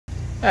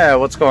Hey,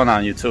 what's going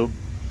on, YouTube?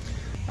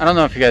 I don't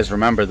know if you guys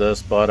remember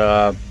this, but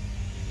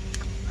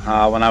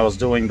when I was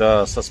doing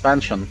the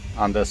suspension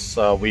on this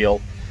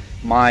wheel,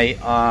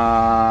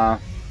 my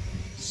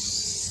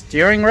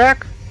steering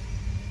rack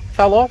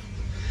fell off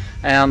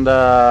and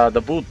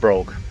the boot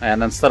broke.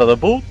 And instead of the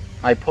boot,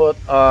 I put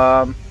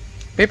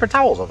paper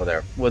towels over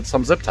there with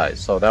some zip ties.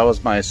 So that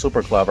was my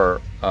super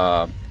clever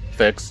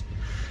fix,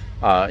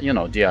 you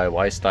know,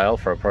 DIY style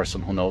for a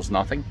person who knows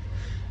nothing.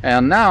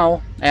 And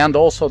now, and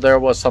also there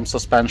was some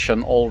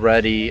suspension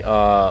already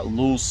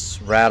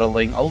loose,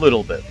 rattling a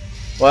little bit.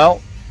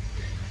 Well,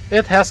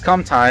 it has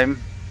come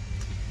time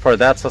for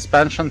that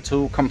suspension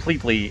to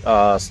completely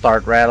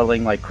start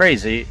rattling like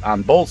crazy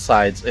on both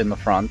sides in the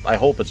front. I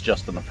hope it's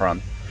just in the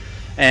front.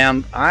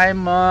 And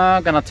I'm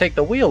gonna take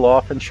the wheel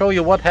off and show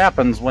you what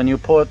happens when you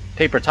put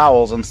paper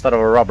towels instead of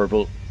a rubber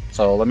boot.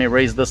 So let me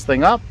raise this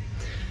thing up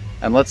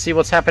and let's see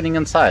what's happening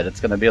inside.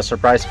 It's gonna be a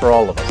surprise for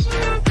all of us.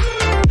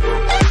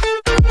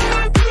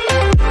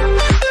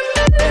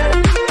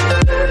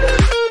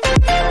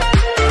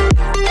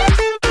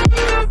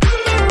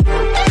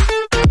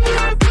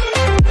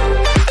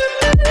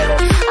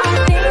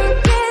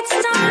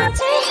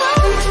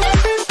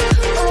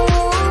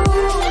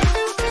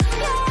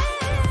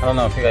 I don't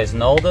know if you guys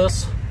know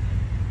this.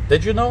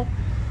 Did you know?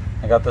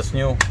 I got this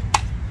new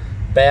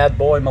bad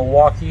boy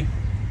Milwaukee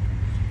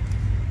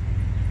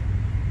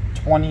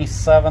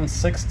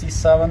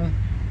 2767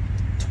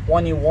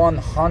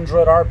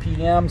 2100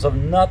 RPMs of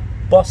nut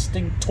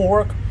busting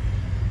torque.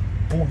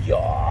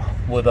 Booyah!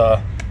 With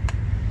a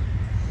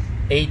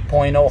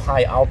 8.0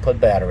 high output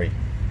battery.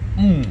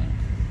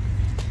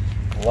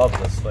 Love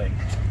this thing.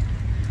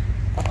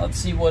 Let's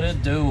see what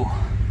it do.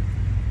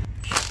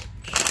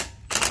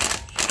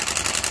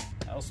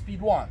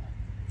 Speed 1.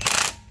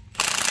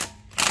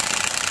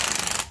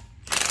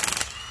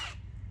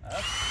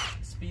 That's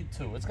speed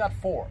 2. It's got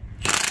 4.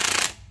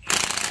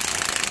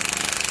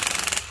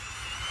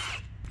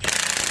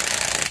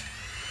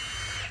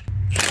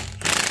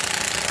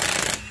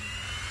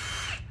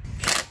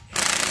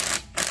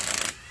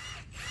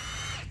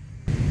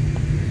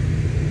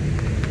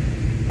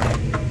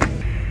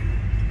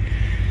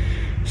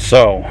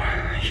 So,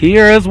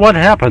 here is what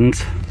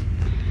happens.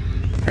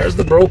 Here's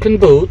the broken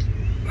boot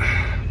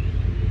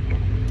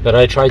that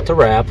I tried to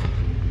wrap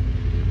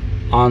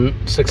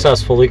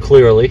unsuccessfully,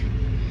 clearly.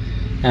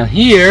 And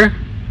here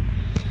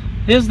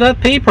is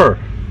that paper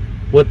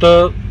with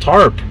the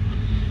tarp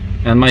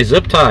and my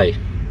zip tie.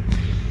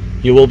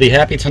 You will be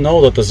happy to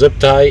know that the zip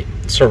tie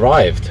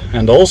survived,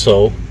 and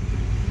also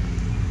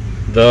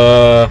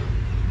I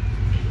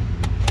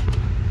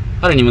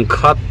didn't even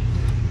cut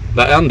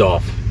the end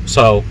off.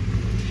 So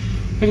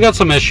we've got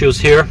some issues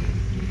here.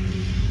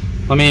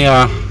 Let me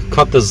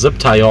cut the zip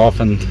tie off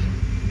and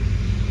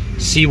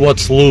see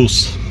what's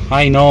loose.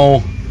 I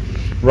know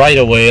right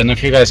away, and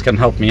if you guys can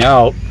help me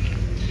out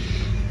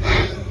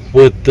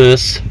with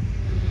this,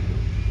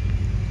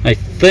 I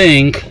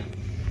think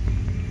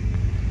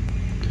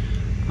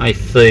I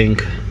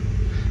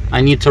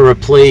need to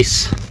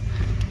replace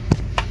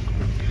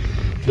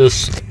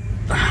this.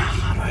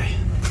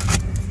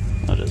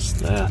 What is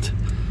that?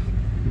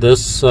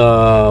 This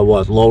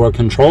what, lower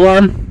control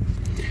arm?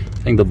 I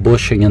think the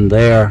bushing in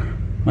there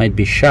might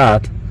be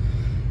shot,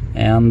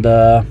 and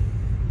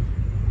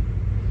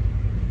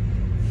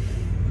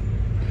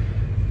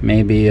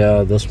maybe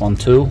this one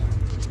too.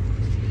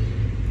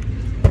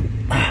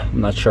 I'm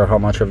not sure how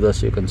much of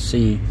this you can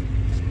see.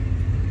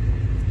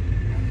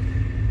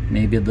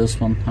 Maybe this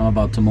one. I'm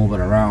about to move it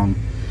around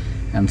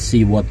and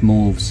see what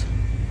moves.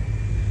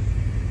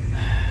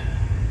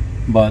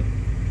 But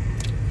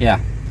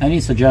yeah, any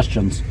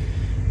suggestions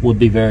would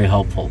be very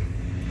helpful.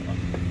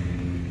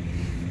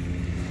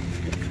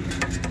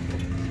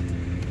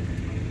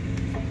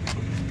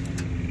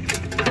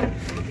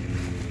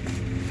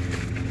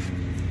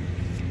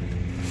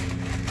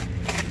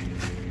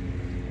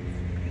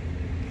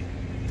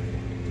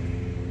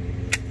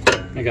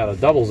 I got a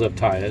double zip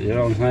tie it, you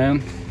know what I'm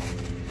saying?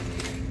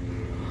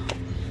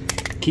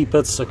 Keep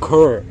it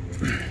secure.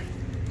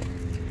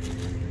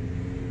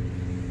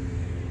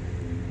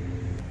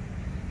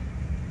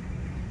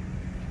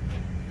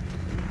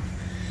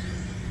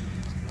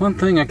 One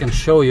thing I can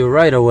show you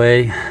right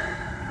away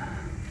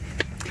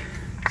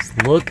is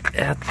look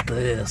at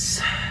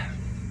this.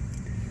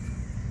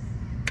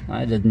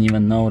 I didn't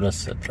even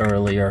notice it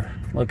earlier.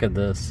 Look at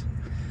this.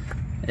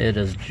 It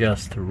is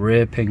just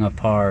ripping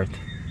apart.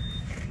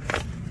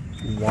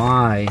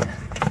 Why?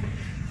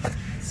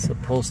 It's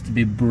supposed to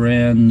be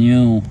brand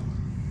new.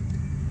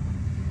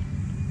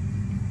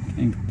 I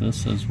think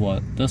this is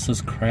what? This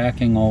is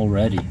cracking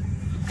already.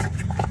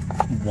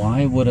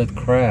 Why would it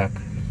crack?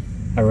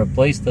 I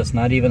replaced this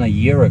not even a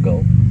year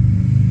ago.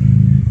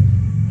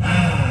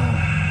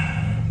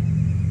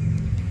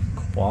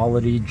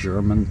 Quality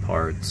German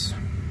parts.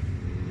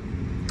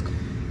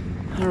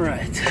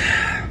 Alright.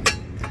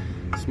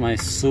 It's my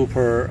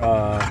super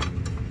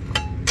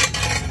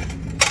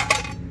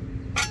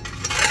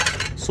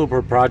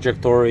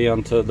project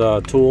oriented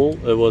tool.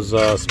 It was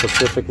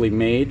specifically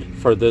made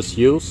for this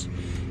use.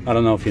 I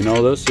don't know if you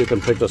know this, you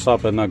can pick this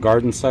up in the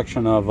garden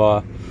section of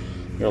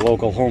your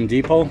local Home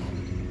Depot.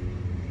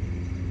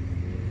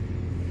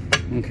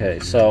 Okay,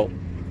 so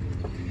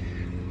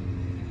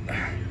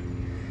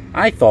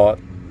I thought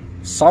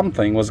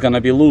something was going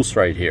to be loose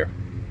right here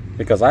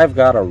because I've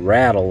got a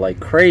rattle like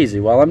crazy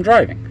while I'm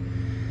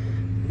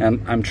driving.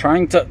 And I'm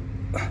trying to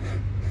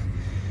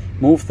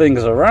move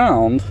things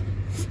around.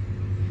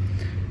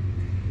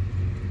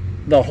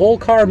 The whole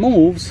car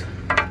moves.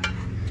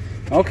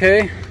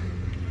 Okay.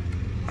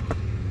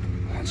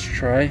 Let's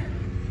try.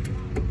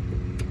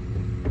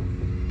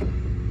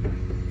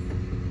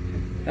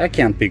 That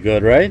can't be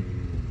good, right?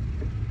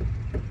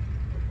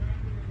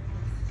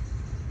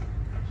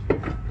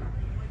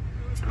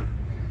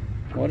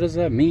 What does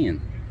that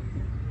mean?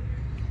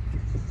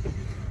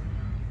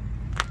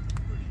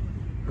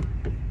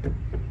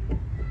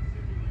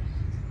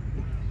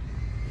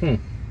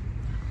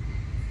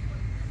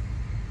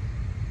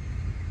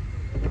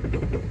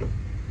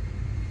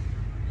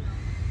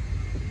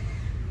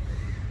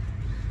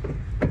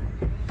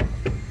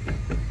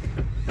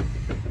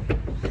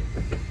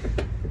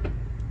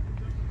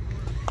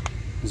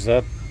 Is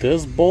that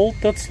this bolt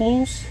that's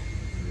loose?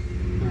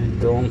 I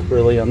don't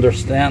really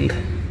understand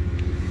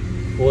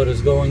what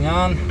is going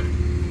on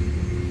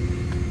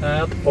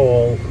at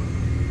all.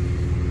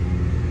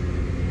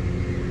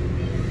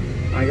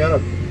 I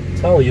gotta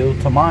tell you,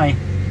 to my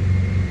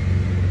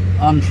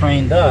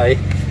untrained eye,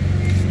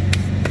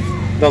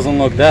 doesn't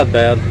look that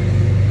bad.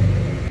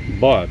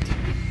 But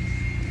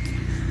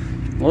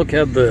look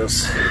at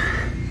this.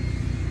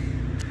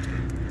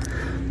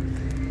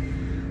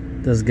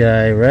 This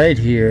guy right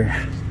here,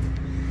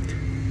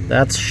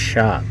 that's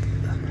shot.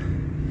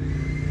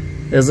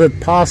 Is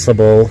it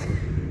possible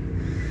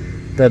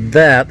that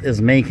that is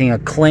making a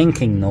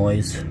clanking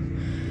noise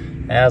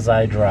as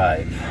I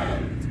drive?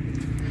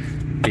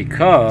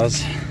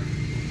 Because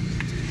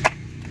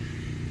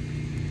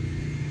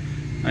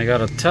I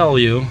gotta tell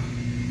you,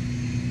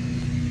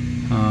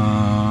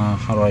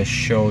 how do I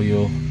show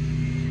you?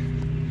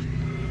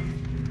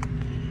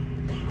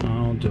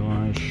 How do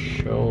I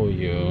show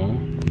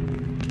you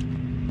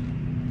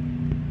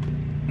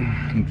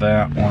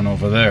that one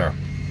over there?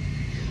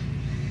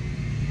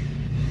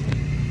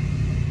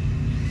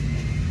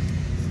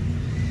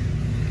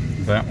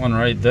 That one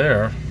right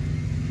there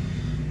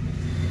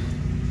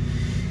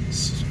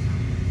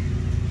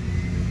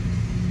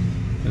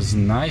is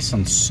nice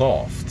and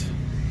soft.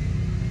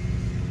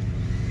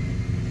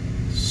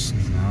 It's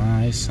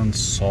nice and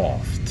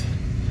soft.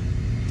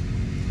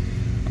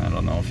 I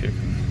don't know if you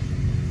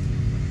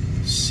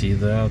can see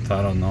that.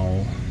 I don't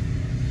know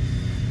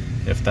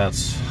if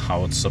that's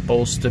how it's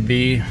supposed to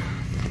be.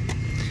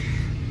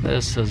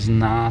 This is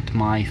not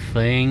my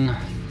thing,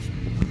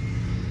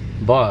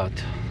 but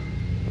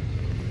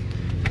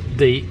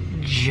they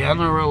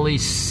generally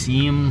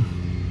seem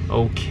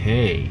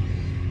okay.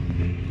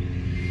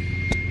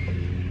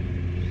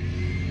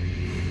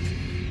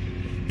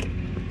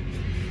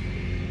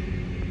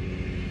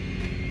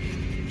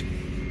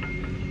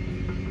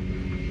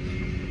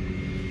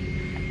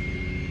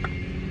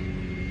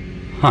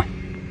 Huh.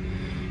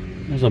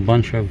 There's a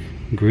bunch of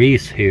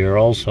grease here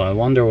also. I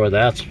wonder where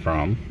that's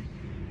from.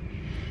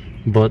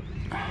 But,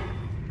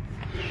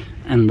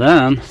 and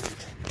then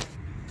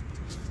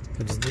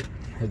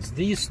it's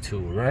these two,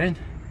 right?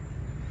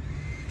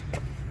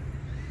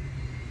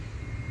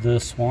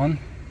 This one,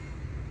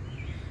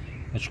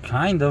 which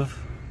kind of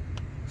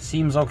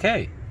seems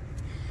okay,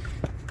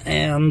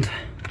 and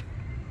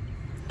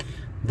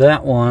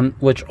that one,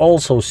 which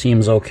also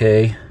seems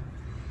okay.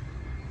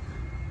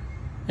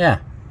 Yeah.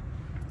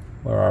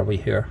 Where are we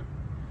here?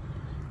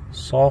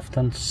 Soft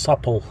and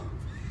supple.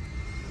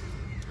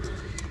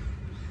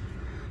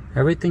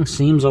 Everything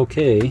seems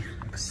okay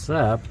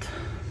except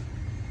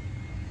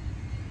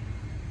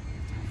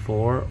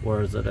for,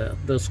 where is it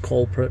at? This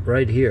culprit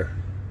right here.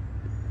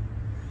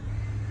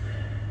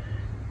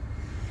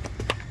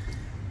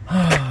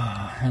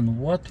 And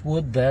what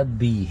would that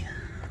be?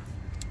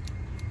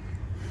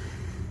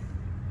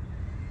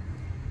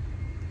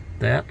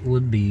 That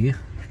would be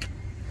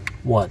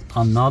what?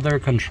 Another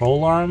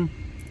control arm?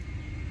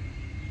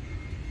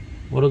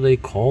 What do they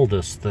call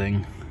this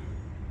thing?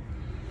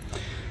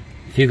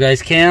 If you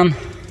guys can,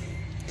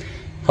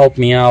 help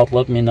me out.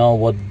 Let me know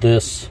what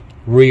this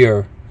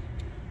rear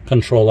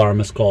control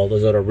arm is called.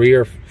 Is it a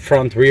rear,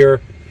 front,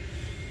 rear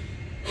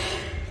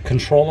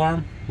control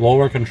arm?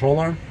 Lower control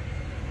arm?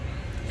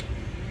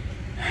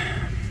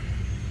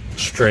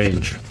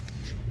 Strange.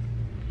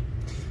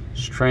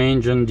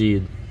 Strange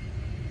indeed.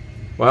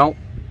 Well,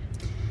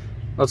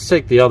 let's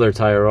take the other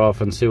tire off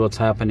and see what's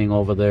happening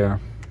over there.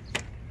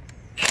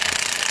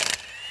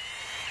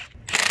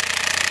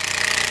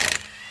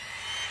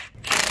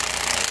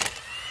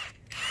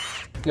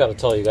 I gotta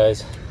tell you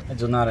guys, I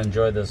do not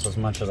enjoy this as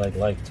much as I'd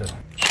like to.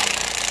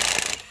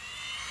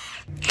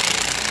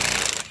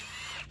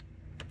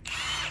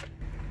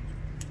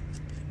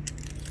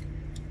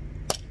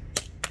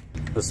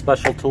 The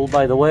special tool,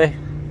 by the way,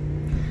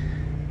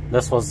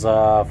 this was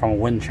from a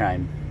wind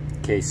chime,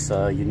 in case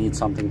you need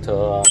something to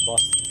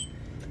bust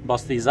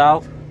bust these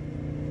out,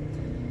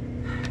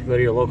 go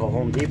to your local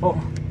Home Depot,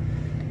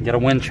 get a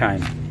wind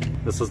chime.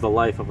 This is the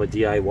life of a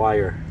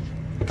DIYer.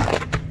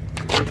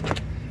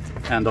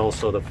 And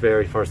also the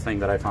very first thing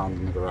that I found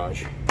in the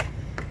garage.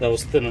 That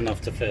was thin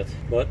enough to fit,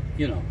 but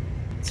you know,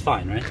 it's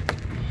fine, right?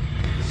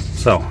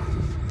 So,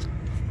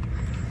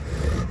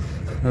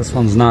 this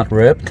one's not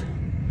ripped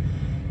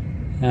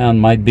and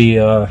might be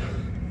a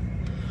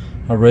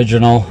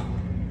original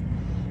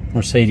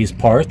Mercedes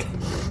part.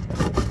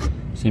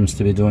 Seems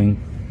to be doing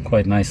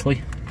quite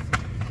nicely.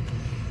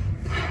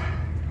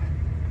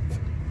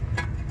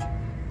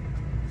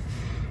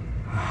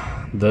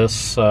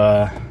 This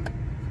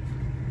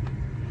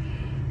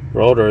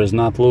rotor is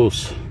not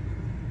loose,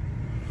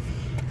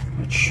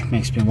 which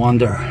makes me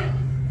wonder.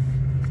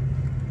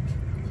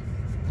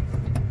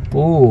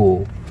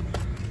 Ooh.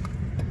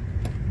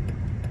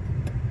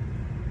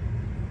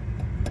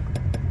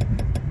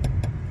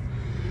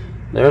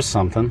 There's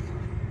something.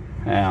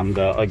 And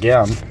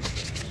again,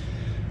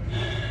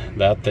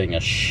 that thing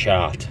is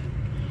shot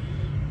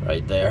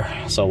right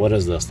there. So what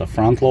is this? The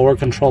front lower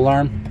control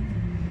arm?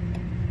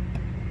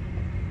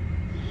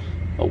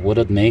 But would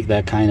it make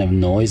that kind of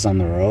noise on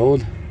the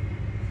road?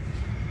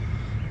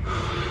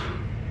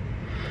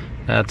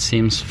 That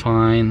seems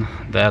fine.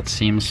 That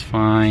seems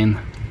fine.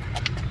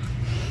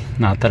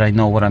 Not that I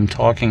know what I'm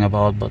talking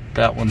about, but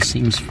that one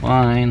seems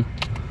fine.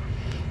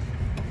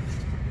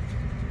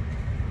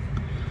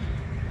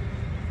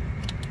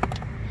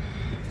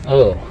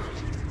 Oh.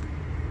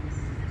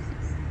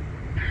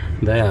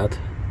 That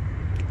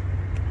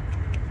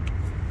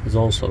is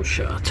also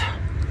shot.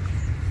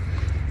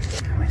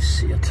 Let me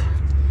see it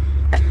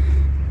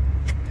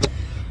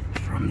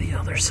from the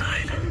other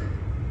side.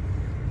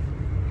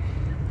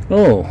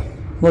 Oh,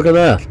 look at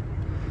that.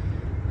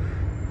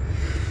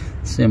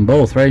 See them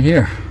both right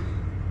here.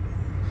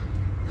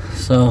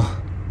 So,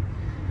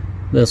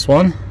 this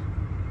one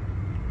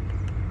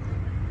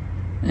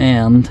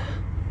and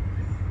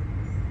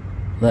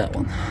that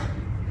one.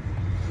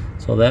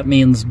 So that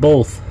means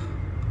both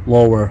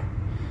lower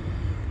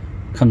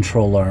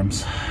control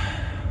arms.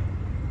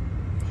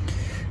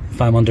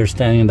 If I'm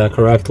understanding that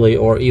correctly,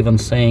 or even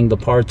saying the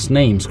parts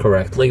names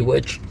correctly,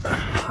 which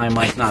I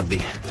might not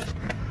be.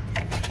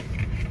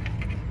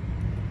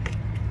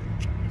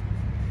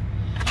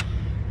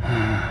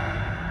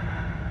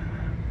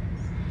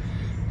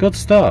 Good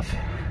stuff.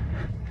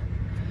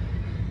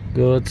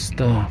 Good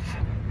stuff.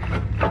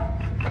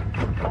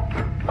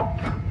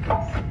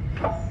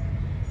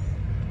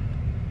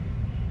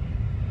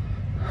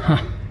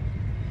 Huh.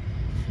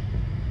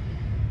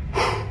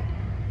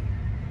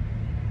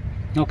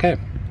 Okay,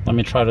 let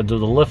me try to do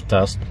the lift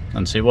test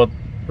and see what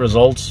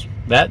results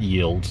that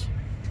yields.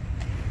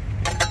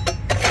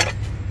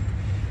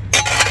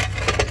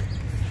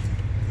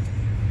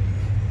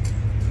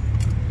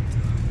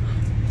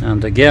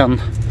 And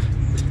again,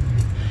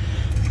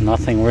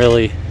 nothing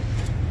really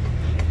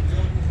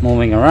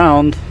moving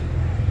around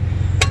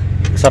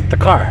except the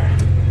car.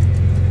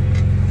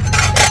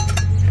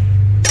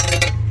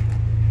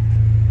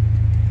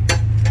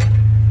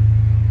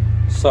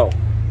 So,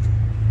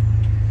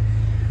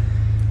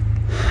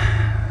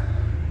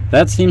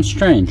 that seems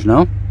strange,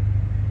 no?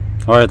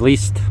 Or at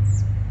least,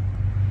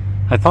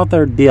 I thought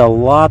there'd be a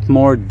lot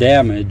more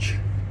damage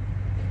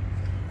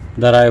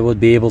that I would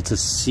be able to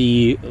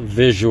see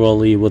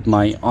visually with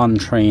my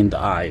untrained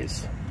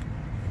eyes.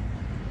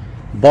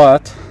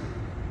 But,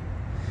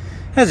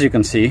 as you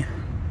can see,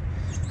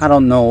 I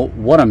don't know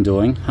what I'm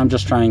doing. I'm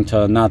just trying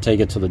to not take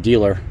it to the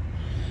dealer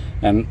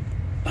and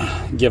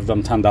give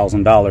them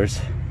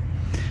 $10,000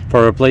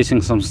 for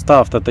replacing some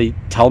stuff that they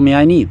tell me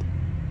I need.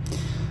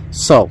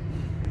 So,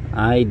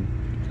 I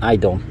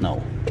don't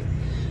know.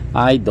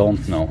 I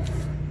don't know.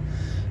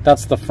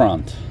 That's the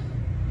front.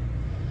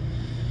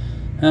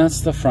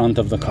 That's the front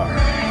of the car.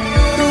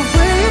 The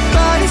way your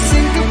body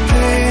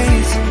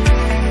syncopates,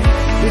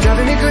 you're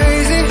driving me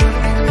crazy.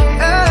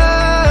 Oh.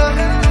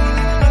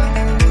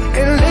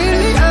 And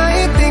lately I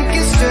ain't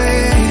thinking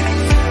straight.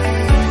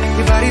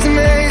 Your body's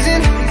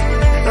amazing.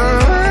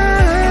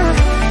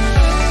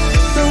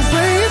 The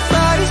way your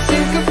body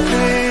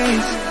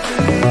syncopates,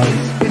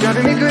 you're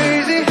driving me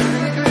crazy.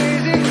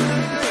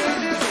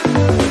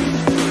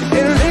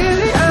 And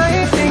lately I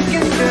ain't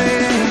thinking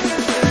straight.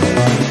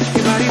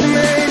 Your body's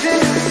amazing.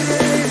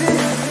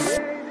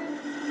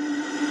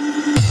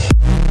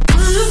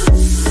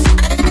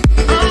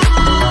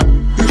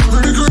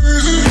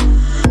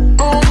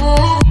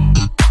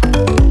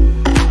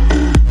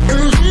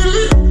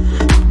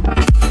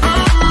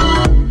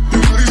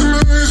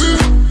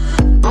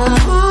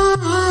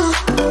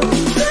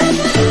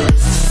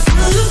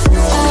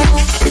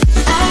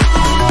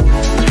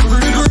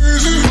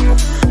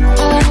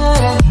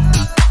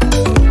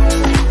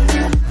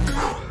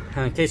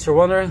 In case you're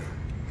wondering,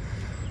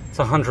 it's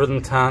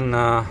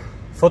 110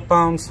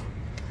 foot-pounds,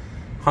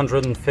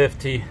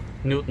 150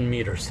 Newton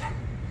meters.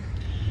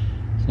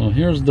 So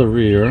here's the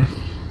rear.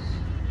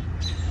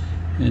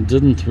 It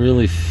didn't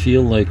really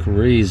feel like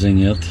raising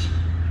it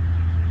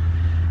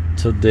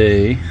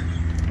today.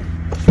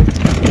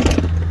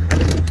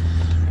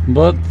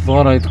 but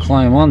thought I'd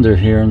climb under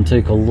here and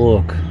take a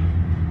look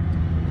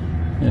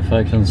if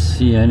I can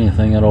see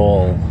anything at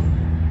all.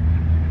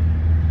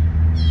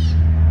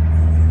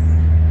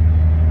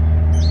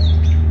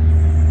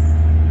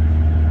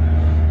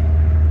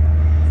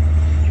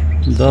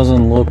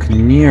 Doesn't look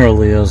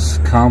nearly as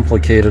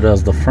complicated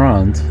as the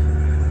front.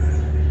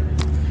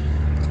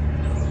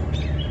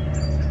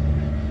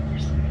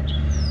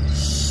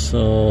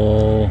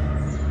 So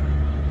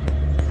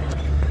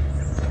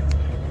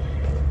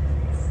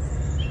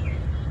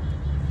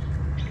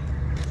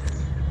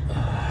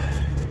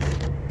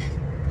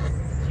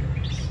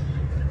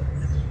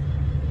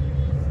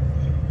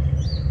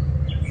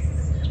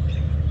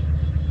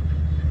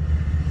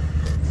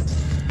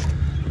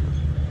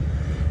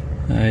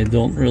I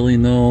don't really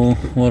know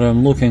what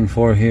I'm looking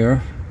for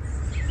here.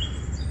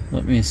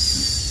 Let me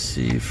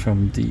see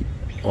from the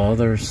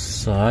other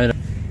side.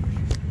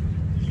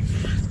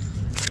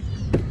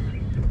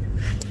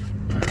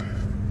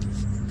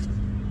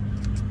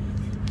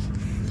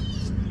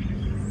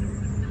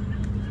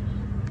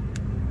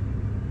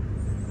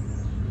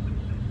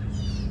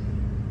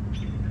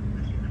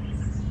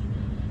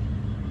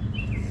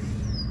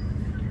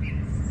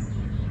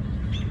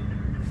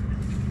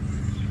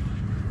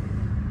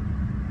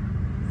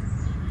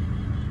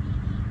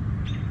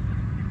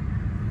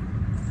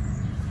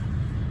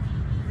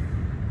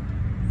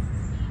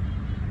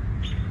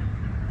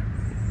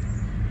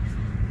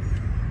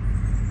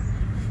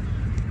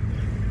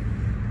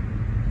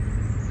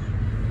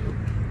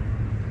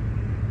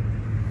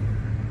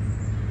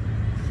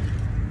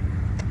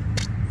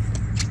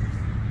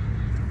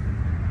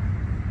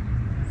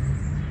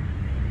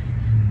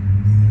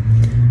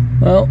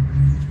 Well,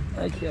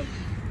 I can.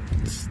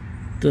 It's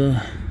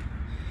the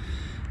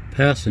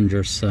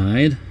passenger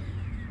side.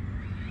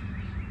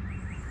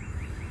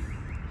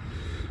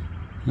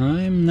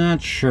 I'm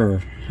not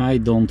sure. I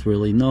don't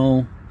really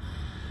know.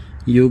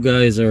 You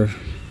guys are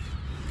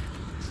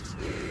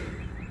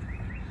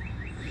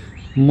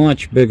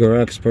much bigger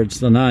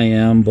experts than I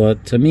am,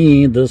 but to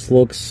me this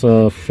looks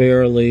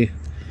fairly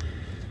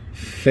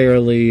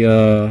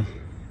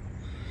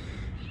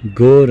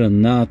good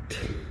and not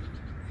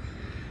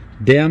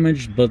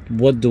damaged, but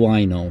what do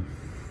I know?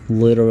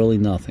 Literally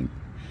nothing.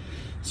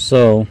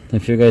 So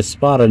if you guys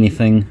spot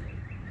anything,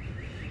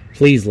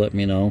 please let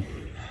me know.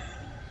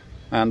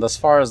 And as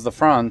far as the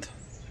front,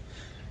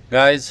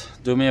 guys,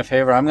 do me a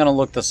favor. I'm gonna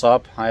look this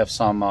up. I have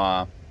some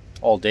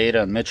All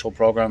Data and Mitchell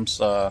programs.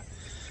 I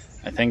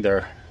think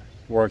they're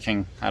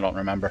working. I don't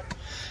remember.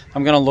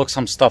 I'm gonna look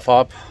some stuff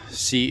up,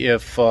 see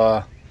if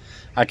I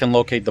can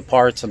locate the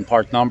parts and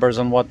part numbers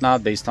and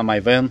whatnot based on my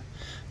VIN.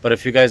 But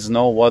if you guys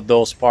know what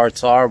those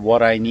parts are,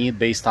 what I need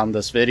based on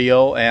this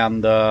video,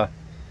 and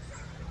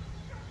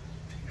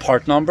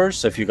part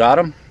numbers, if you got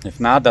them. If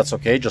not, that's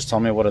okay. Just tell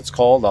me what it's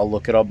called. I'll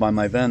look it up by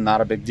my VIN.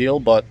 Not a big deal,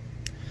 but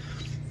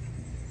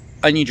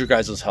I need your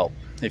guys' help.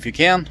 If you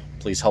can,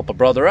 please help a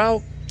brother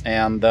out.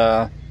 And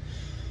that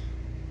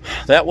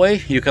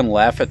way you can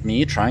laugh at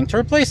me trying to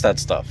replace that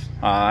stuff.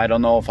 I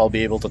don't know if I'll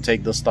be able to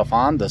take this stuff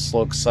on. This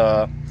looks,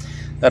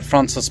 that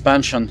front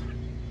suspension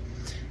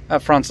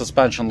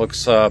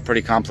looks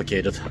pretty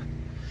complicated.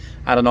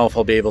 I don't know if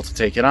I'll be able to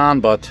take it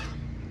on, but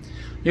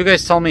you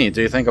guys tell me.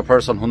 Do you think a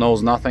person who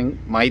knows nothing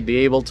might be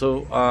able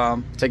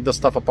to take this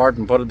stuff apart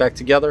and put it back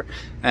together?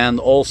 And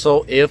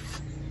also,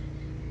 if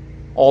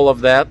all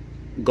of that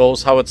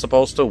goes how it's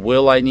supposed to,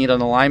 will I need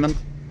an alignment?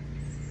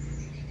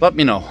 Let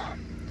me know,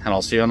 and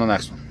I'll see you on the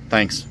next one.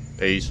 Thanks.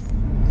 Peace.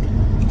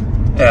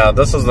 Yeah,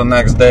 this is the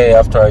next day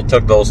after I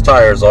took those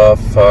tires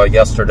off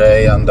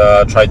yesterday and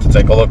tried to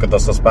take a look at the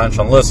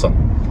suspension.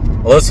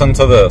 Listen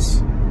to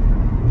this.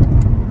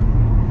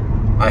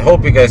 I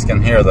hope you guys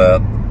can hear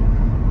that.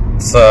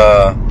 It's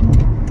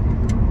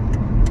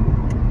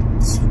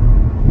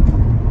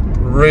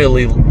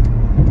really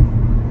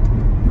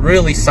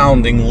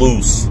sounding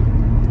loose.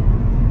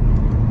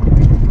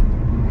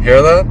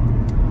 Hear that?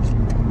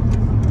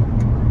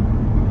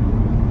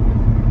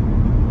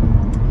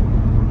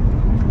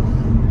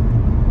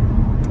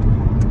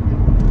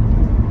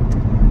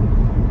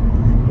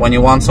 When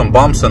you want some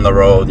bumps in the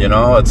road, you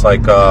know, it's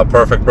like a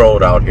perfect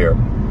road out here.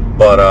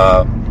 But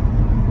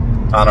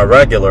on a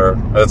regular,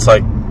 it's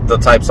like the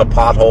types of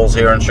potholes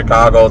here in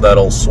Chicago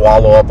that'll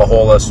swallow up a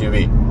whole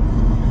SUV.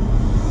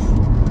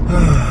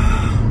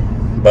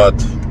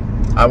 But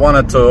I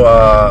wanted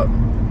to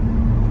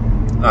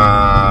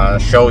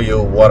show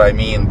you what I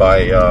mean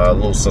by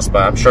loose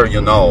suspension. I'm sure you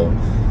know,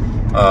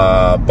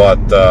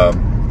 but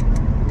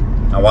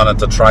I wanted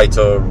to try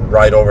to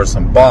ride over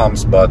some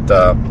bumps, but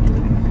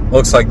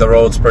looks like the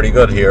road's pretty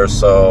good here,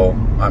 so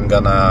I'm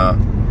gonna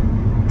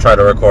try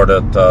to record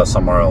it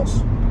somewhere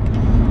else.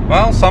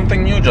 Well,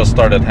 something new just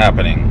started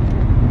happening.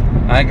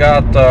 I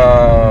got,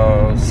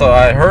 so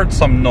I heard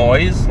some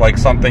noise, like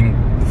something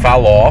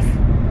fell off.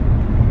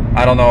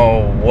 I don't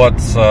know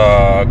what's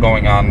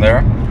going on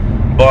there.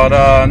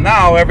 But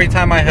now, every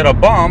time I hit a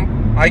bump,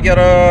 I get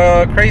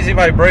a crazy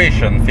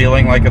vibration,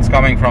 feeling like it's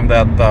coming from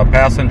that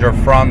passenger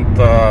front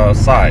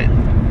side.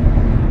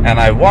 and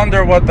I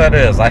wonder what that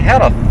is. I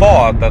had a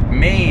thought that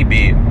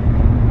maybe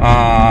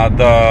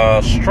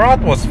the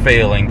strut was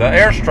failing, the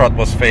air strut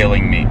was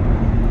failing me.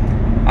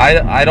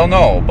 I don't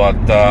know, but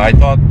I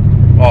thought,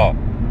 oh,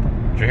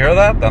 did you hear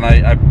that? Then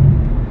I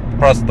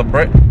pressed the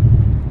brake.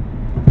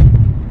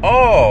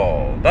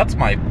 Oh, that's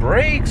my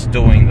brakes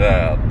doing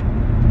that.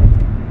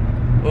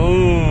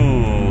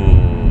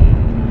 Ooh,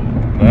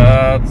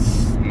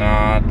 that's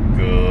not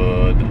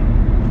good.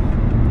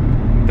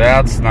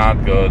 That's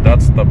not good.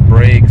 That's the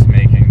brakes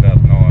making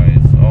that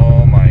noise.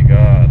 Oh my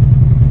god.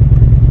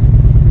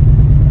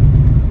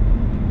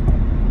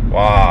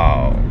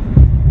 Wow.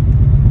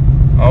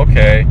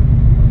 Okay.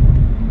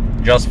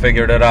 Just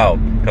figured it out.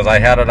 Because I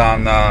had it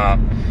on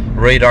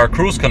radar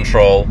cruise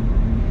control.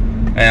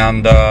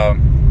 And,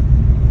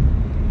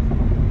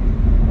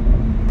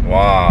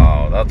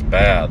 wow, that's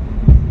bad.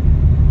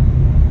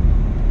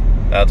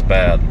 That's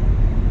bad.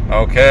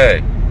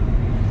 Okay.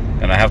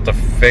 Gonna have to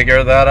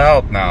figure that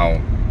out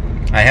now.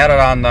 I had it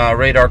on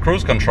radar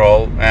cruise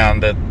control,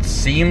 and it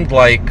seemed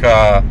like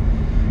the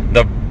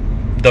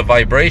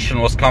vibration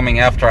was coming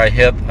after I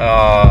hit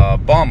a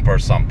bump or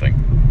something.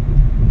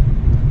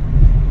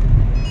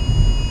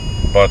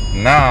 But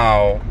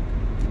now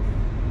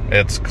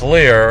it's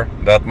clear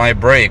that my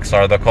brakes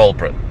are the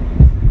culprit.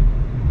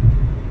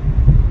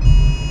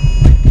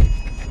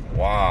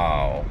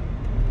 Wow.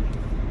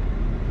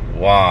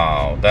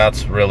 Wow,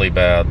 that's really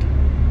bad.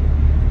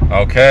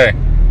 Okay.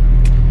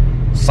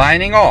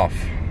 Signing off.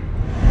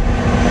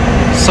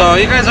 So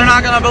you guys are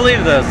not gonna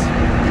believe this,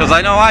 because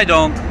I know I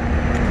don't.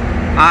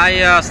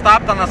 I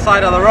stopped on the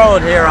side of the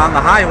road here on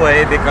the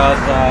highway because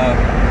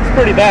it's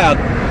pretty bad.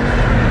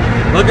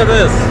 Look at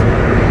this.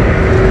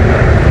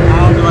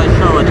 How do I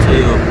show it to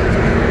you?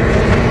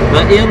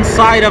 The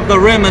inside of the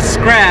rim is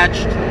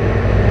scratched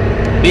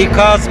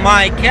because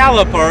my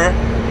caliper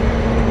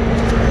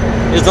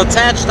is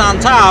attached on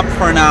top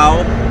for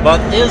now, but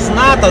is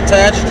not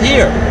attached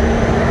here.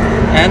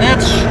 And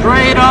it's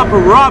straight up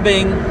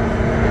rubbing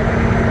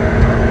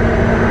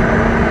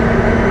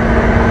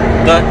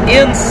the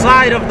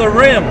inside of the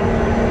rim.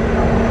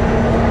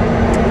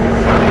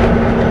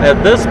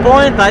 At this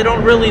point, I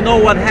don't really know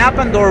what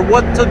happened or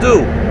what to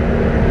do.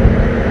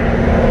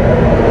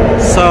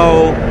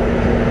 So,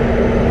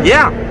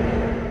 yeah.